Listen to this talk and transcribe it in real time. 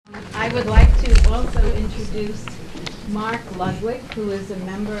I would like to also introduce Mark Ludwig, who is a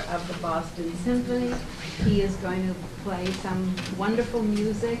member of the Boston Symphony. He is going to play some wonderful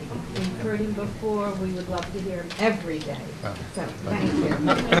music. We've heard him before. We would love to hear him every day. So, thank you.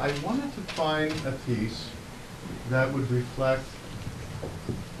 I wanted to find a piece that would reflect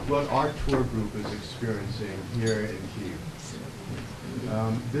what our tour group is experiencing here in Kyiv.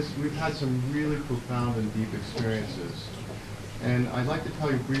 We've had some really profound and deep experiences. And I'd like to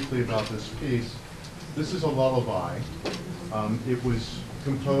tell you briefly about this piece. This is a lullaby. It was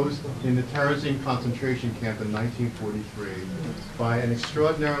composed in the Terezin concentration camp in 1943 by an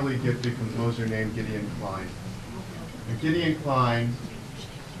extraordinarily gifted composer named Gideon Klein. And Gideon Klein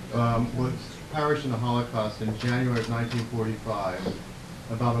was perished in the Holocaust in January of 1945,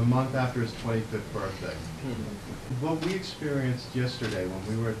 about a month after his 25th birthday. What we experienced yesterday when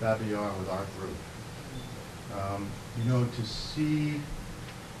we were at Babi-Yar with our group, to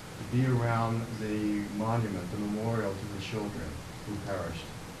be around the monument, the memorial to the children who perished.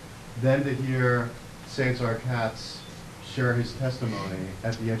 Then to hear Saint Zarkatz share his testimony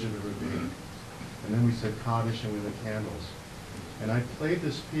at the edge of the ravine. And then we said Kaddish and we lit candles. And I played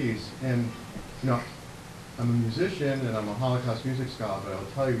this piece, and you know, I'm a musician and I'm a Holocaust music scholar, but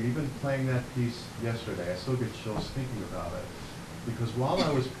I'll tell you, even playing that piece yesterday, I still get chills thinking about it. Because while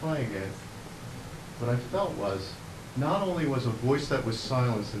I was playing it, what I felt was, not only was a voice that was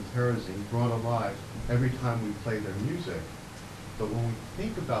silenced in Terezin brought alive every time we played their music, but when we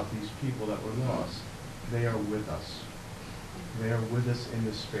think about these people that were lost, they are with us. They are with us in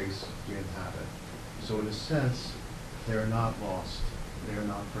the space we inhabit. So in a sense, they are not lost. They are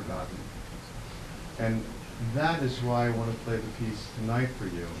not forgotten. And that is why I want to play the piece tonight for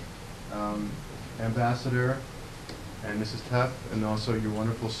you. Ambassador and Mrs. Tefft, and also your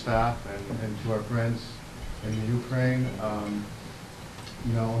wonderful staff, and to our friends in the Ukraine,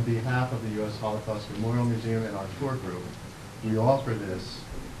 you know, on behalf of the U.S. Holocaust Memorial Museum and our tour group, we offer this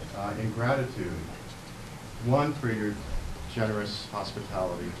in gratitude, one, for your generous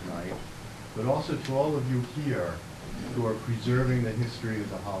hospitality tonight, but also to all of you here who are preserving the history of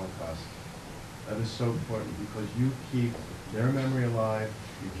the Holocaust. That is so important because you keep their memory alive,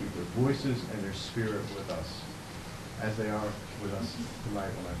 you keep their voices and their spirit with us, as they are with us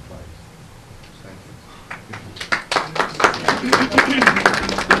tonight when I play. Thank you.